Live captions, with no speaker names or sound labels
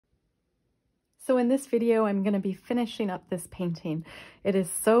So in this video, I'm going to be finishing up this painting. It is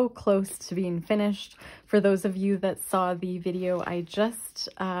so close to being finished. For those of you that saw the video I just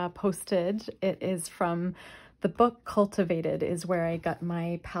posted, it is from the book Cultivated is where I got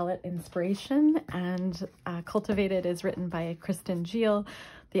my palette inspiration, and Cultivated is written by Christin Geall,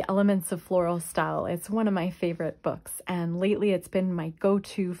 The Elements of Floral Style. It's one of my favorite books, and lately it's been my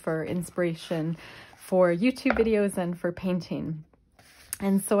go-to for inspiration for YouTube videos and for painting.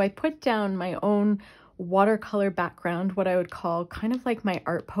 And so I put down my own watercolor background, what I would call kind of like my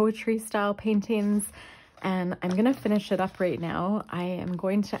art poetry style paintings, and I'm going to finish it up right now. I am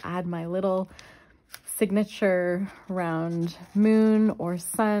going to add my little signature round moon or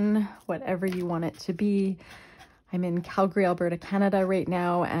sun, whatever you want it to be. I'm in Calgary, Alberta, Canada right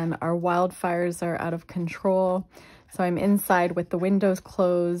now, and our wildfires are out of control. So I'm inside with the windows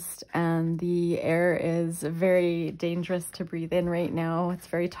closed, and the air is very dangerous to breathe in right now. It's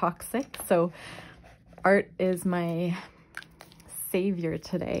very toxic. So art is my savior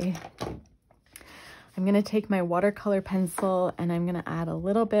today. I'm going to take my watercolor pencil and I'm going to add a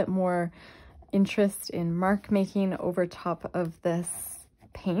little bit more interest in mark making over top of this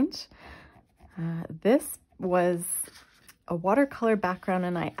paint. This was a watercolor background,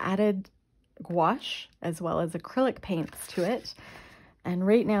 and I added gouache as well as acrylic paints to it. And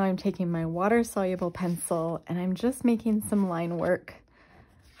right now I'm taking my water-soluble pencil and I'm just making some line work.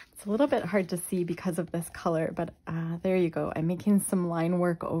 It's a little bit hard to see because of this color, but there you go. I'm making some line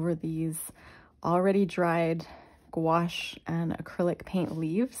work over these already dried gouache and acrylic paint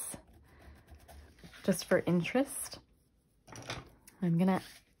leaves, just for interest. I'm gonna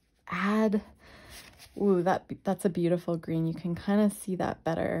add, ooh, that's a beautiful green. You can kind of see that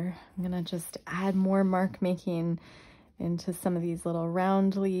better. I'm gonna just add more mark making into some of these little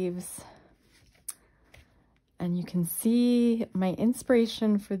round leaves. And you can see my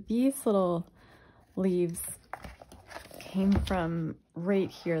inspiration for these little leaves came from right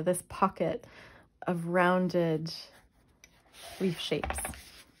here, this pocket of rounded leaf shapes.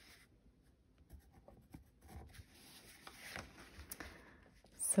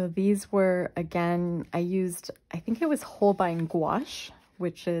 So these were, again, I used, I think it was Holbein gouache,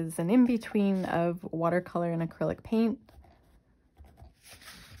 which is an in-between of watercolor and acrylic paint.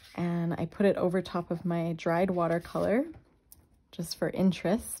 And I put it over top of my dried watercolor, just for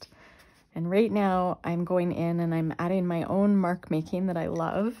interest. And right now I'm going in and I'm adding my own mark making that I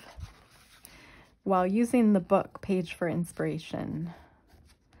love, while using the book page for inspiration.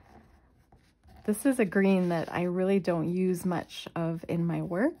 This is a green that I really don't use much of in my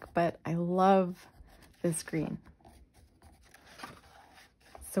work, but I love this green.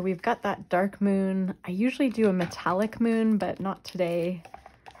 So we've got that dark moon. I usually do a metallic moon, but not today.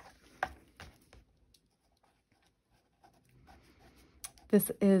 This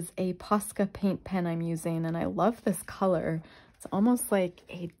is a Posca paint pen I'm using, and I love this color. It's almost like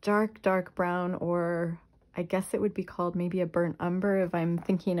a dark, dark brown, or I guess it would be called maybe a burnt umber if I'm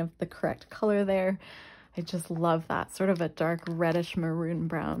thinking of the correct color there. I just love that, sort of a dark reddish maroon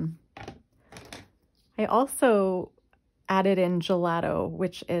brown. I also added in gelato,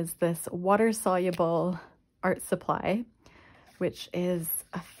 which is this water-soluble art supply, which is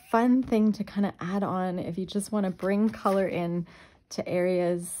a fun thing to kind of add on if you just want to bring color in to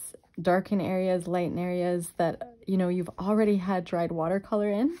areas, darken areas, lighten areas that, you know, you've already had dried watercolor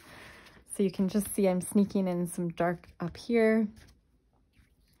in. So you can just see I'm sneaking in some dark up here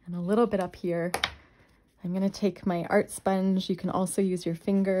and a little bit up here. I'm going to take my art sponge. You can also use your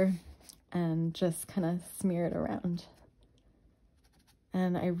finger and just kind of smear it around.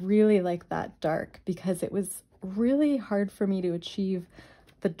 And I really like that dark because it was really hard for me to achieve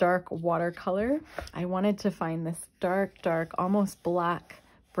the dark watercolor. I wanted to find this dark, dark, almost black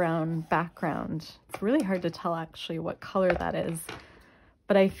brown background. It's really hard to tell actually what color that is.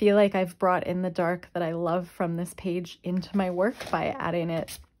 But I feel like I've brought in the dark that I love from this page into my work by adding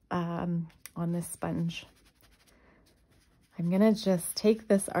it on this sponge. I'm gonna just take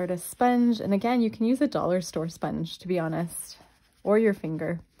this artist sponge, and again, you can use a dollar store sponge, to be honest, or your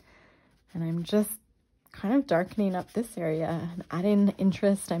finger. And I'm just kind of darkening up this area, and adding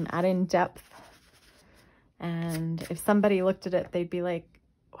interest, I'm adding depth. And if somebody looked at it, they'd be like,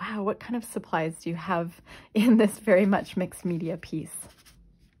 wow, what kind of supplies do you have in this very much mixed media piece?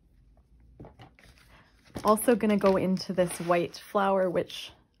 Also going to go into this white flower,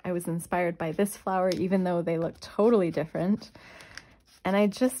 which I was inspired by this flower, even though they look totally different. And I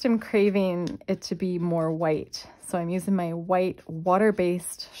just am craving it to be more white. So I'm using my white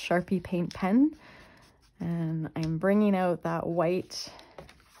water-based Sharpie paint pen, and I'm bringing out that white.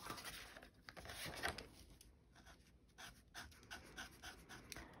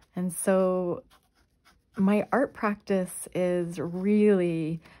 And so my art practice is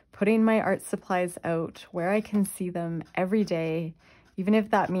really putting my art supplies out where I can see them every day, even if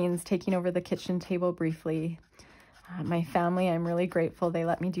that means taking over the kitchen table briefly. My family, I'm really grateful they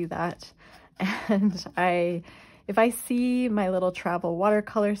let me do that. And if I see my little travel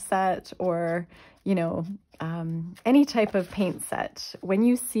watercolor set or, you know, any type of paint set, when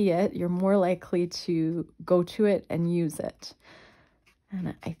you see it, you're more likely to go to it and use it.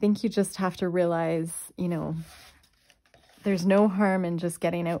 And I think you just have to realize, you know, there's no harm in just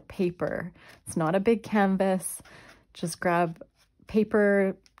getting out paper. It's not a big canvas. Just grab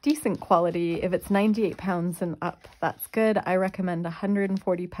paper, decent quality. If it's 98 pounds and up, that's good. I recommend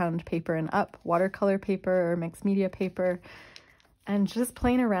 140 pound paper and up, watercolor paper or mixed media paper, and just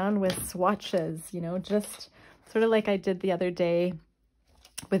playing around with swatches, you know, just sort of like I did the other day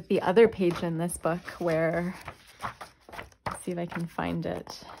with the other page in this book where, let's see if I can find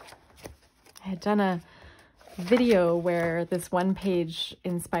it. I had done a video where this one page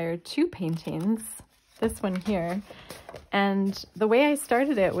inspired two paintings, this one here. And the way I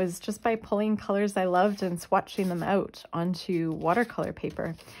started it was just by pulling colors I loved and swatching them out onto watercolor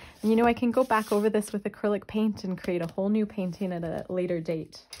paper. And, you know, I can go back over this with acrylic paint and create a whole new painting at a later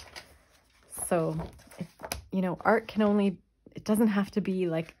date. So, you know, art can only, it doesn't have to be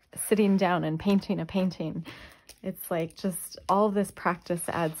like sitting down and painting a painting. It's like just all this practice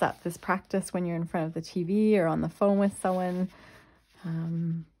adds up. This practice when you're in front of the TV or on the phone with someone.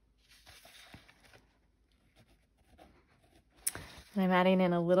 And I'm adding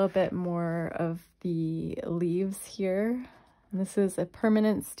in a little bit more of the leaves here. And this is a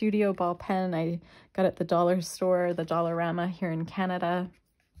permanent studio ball pen I got at the dollar store, the Dollarama here in Canada.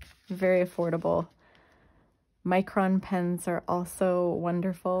 Very affordable. Micron pens are also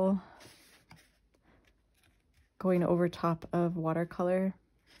wonderful. Going over top of watercolor.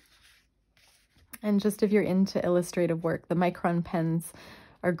 And just if you're into illustrative work, the Micron pens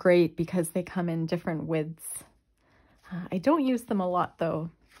are great because they come in different widths. I don't use them a lot though.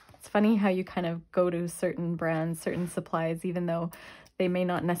 It's funny how you kind of go to certain brands, certain supplies, even though they may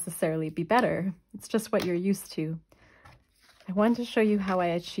not necessarily be better. It's just what you're used to. I wanted to show you how I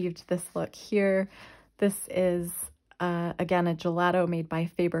achieved this look here. This is, again, a gelato made by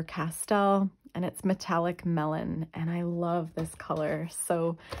Faber-Castell, and it's metallic melon, and I love this color.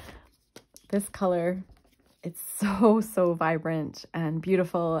 So this color, it's so vibrant and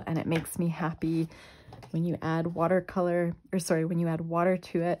beautiful, and it makes me happy when you add watercolor, or sorry, when you add water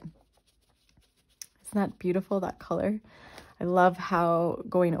to it. Isn't that beautiful, that color? I love how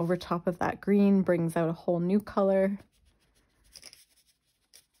going over top of that green brings out a whole new color.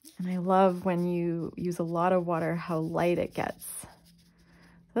 And I love when you use a lot of water, how light it gets.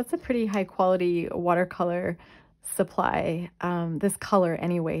 That's a pretty high quality watercolor supply, this color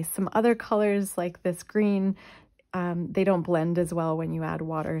anyway. Some other colors like this green, they don't blend as well when you add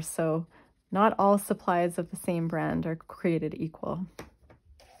water, so not all supplies of the same brand are created equal.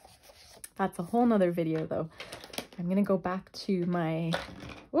 That's a whole nother video though. I'm gonna go back to my,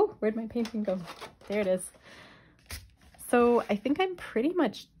 oh, where'd my painting go? There it is. So I think I'm pretty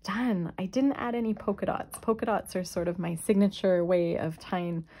much done. I didn't add any polka dots. Polka dots are sort of my signature way of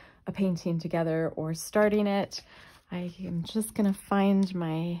tying a painting together or starting it. I am just gonna find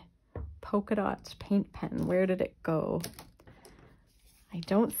my polka dot paint pen. Where did it go? I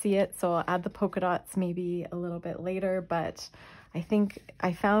don't see it, so I'll add the polka dots maybe a little bit later, but I think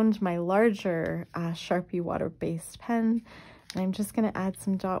I found my larger Sharpie water-based pen, and I'm just gonna add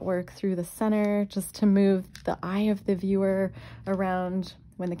some dot work through the center just to move the eye of the viewer around.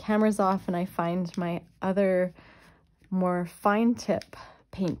 When the camera's off and I find my other more fine tip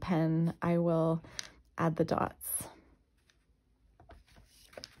paint pen, I will add the dots.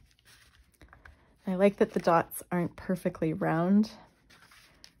 I like that the dots aren't perfectly round.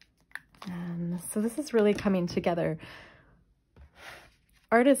 And so this is really coming together.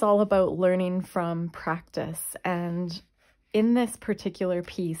 Art is all about learning from practice, and in this particular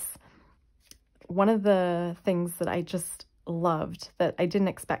piece, one of the things that I just loved that I didn't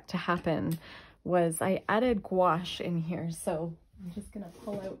expect to happen was I added gouache in here. So I'm just gonna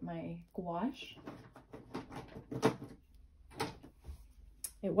pull out my gouache.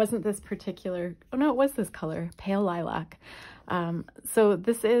 It wasn't this particular, oh no, it was this color, pale lilac. So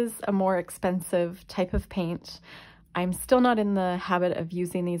this is a more expensive type of paint. I'm still not in the habit of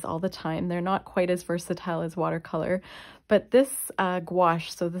using these all the time. They're not quite as versatile as watercolor, but this gouache,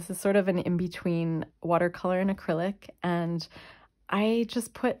 so this is sort of an in-between watercolor and acrylic, and I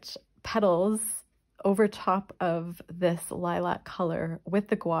just put petals over top of this lilac color with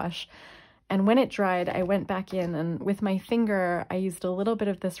the gouache. And when it dried, I went back in and with my finger, I used a little bit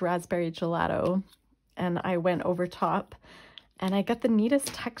of this raspberry gelato and I went over top, and I got the neatest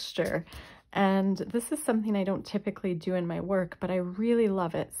texture. And this is something I don't typically do in my work, but I really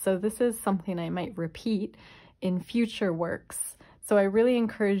love it. So this is something I might repeat in future works. So I really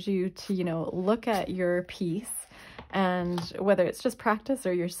encourage you to, you know, look at your piece, and whether it's just practice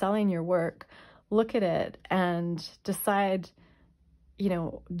or you're selling your work, look at it and decide, you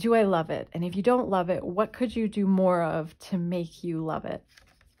know, do I love it? And if you don't love it, what could you do more of to make you love it?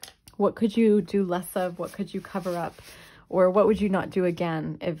 What could you do less of? What could you cover up? Or what would you not do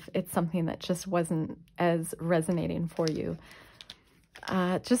again if it's something that just wasn't as resonating for you?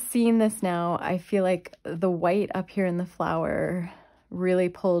 Just seeing this now, I feel like the white up here in the flower really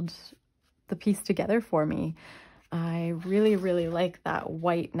pulled the piece together for me. I really, really like that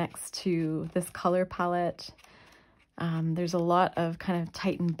white next to this color palette. There's a lot of kind of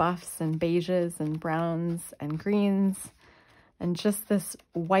Titan buffs and beiges and browns and greens, and just this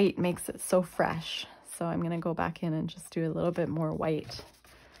white makes it so fresh. So I'm going to go back in and just do a little bit more white.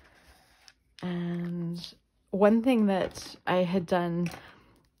 And one thing that I had done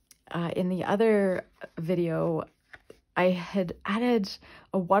in the other video, I had added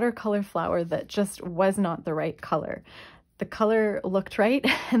a watercolor flower that just was not the right color. The color looked right,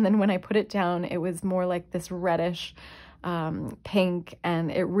 and then when I put it down, it was more like this reddish pink,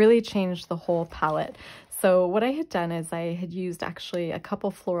 and it really changed the whole palette. So what I had done is I had used actually a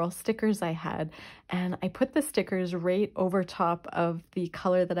couple floral stickers I had, and I put the stickers right over top of the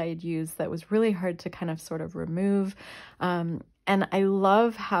color that I had used that was really hard to kind of sort of remove. And I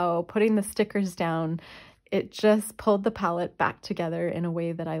love how putting the stickers down, it just pulled the palette back together in a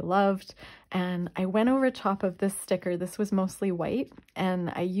way that I loved. And I went over top of this sticker, this was mostly white,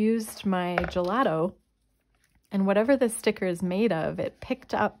 and I used my gelato, and whatever this sticker is made of, it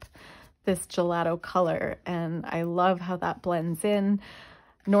picked up this gelato color, and I love how that blends in.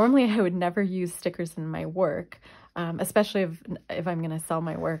 Normally I would never use stickers in my work, especially if I'm going to sell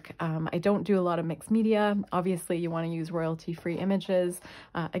my work. I don't do a lot of mixed media. Obviously you want to use royalty-free images.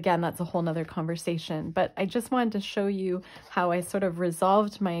 Again, that's a whole nother conversation, but I just wanted to show you how I sort of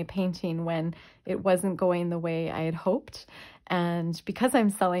resolved my painting when it wasn't going the way I had hoped. And because I'm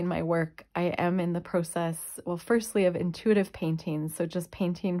selling my work, I am in the process, well, firstly of intuitive painting. So just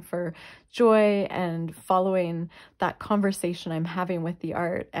painting for joy and following that conversation I'm having with the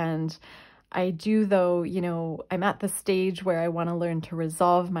art. And I do, though, you know, I'm at the stage where I want to learn to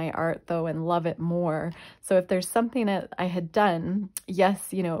resolve my art, though, and love it more. So if there's something that I had done,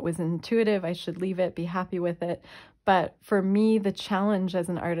 yes, you know, it was intuitive, I should leave it, be happy with it. But for me, the challenge as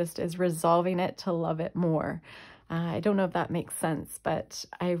an artist is resolving it to love it more. I don't know if that makes sense, but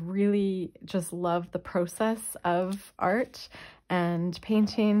I really just love the process of art and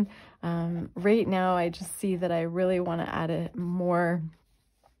painting. Right now, I just see that I really want to add more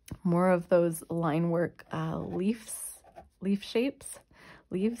of those line work leaf shapes,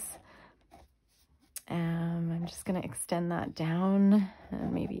 leaves. I'm just going to extend that down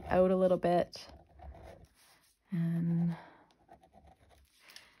and maybe out a little bit. And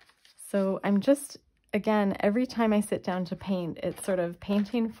so I'm just, again, every time I sit down to paint, it's sort of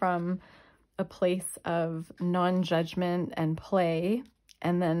painting from a place of non-judgment and play,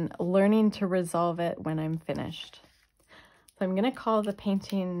 and then learning to resolve it when I'm finished. So I'm going to call the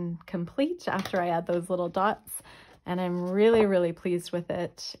painting complete after I add those little dots, and I'm really, really pleased with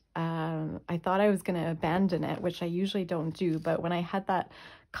it. I thought I was going to abandon it, which I usually don't do, but when I had that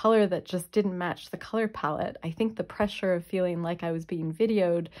color that just didn't match the color palette, I think the pressure of feeling like I was being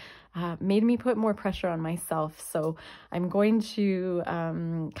videoed made me put more pressure on myself. So I'm going to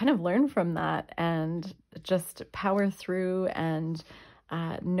kind of learn from that and just power through and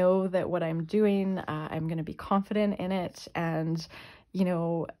know that what I'm doing, I'm going to be confident in it. And, you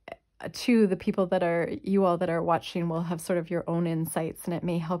know, to the people that are, you all that are watching will have sort of your own insights, and it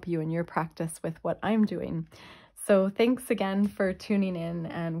may help you in your practice with what I'm doing. So thanks again for tuning in,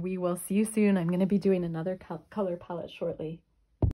 and we will see you soon. I'm going to be doing another color palette shortly.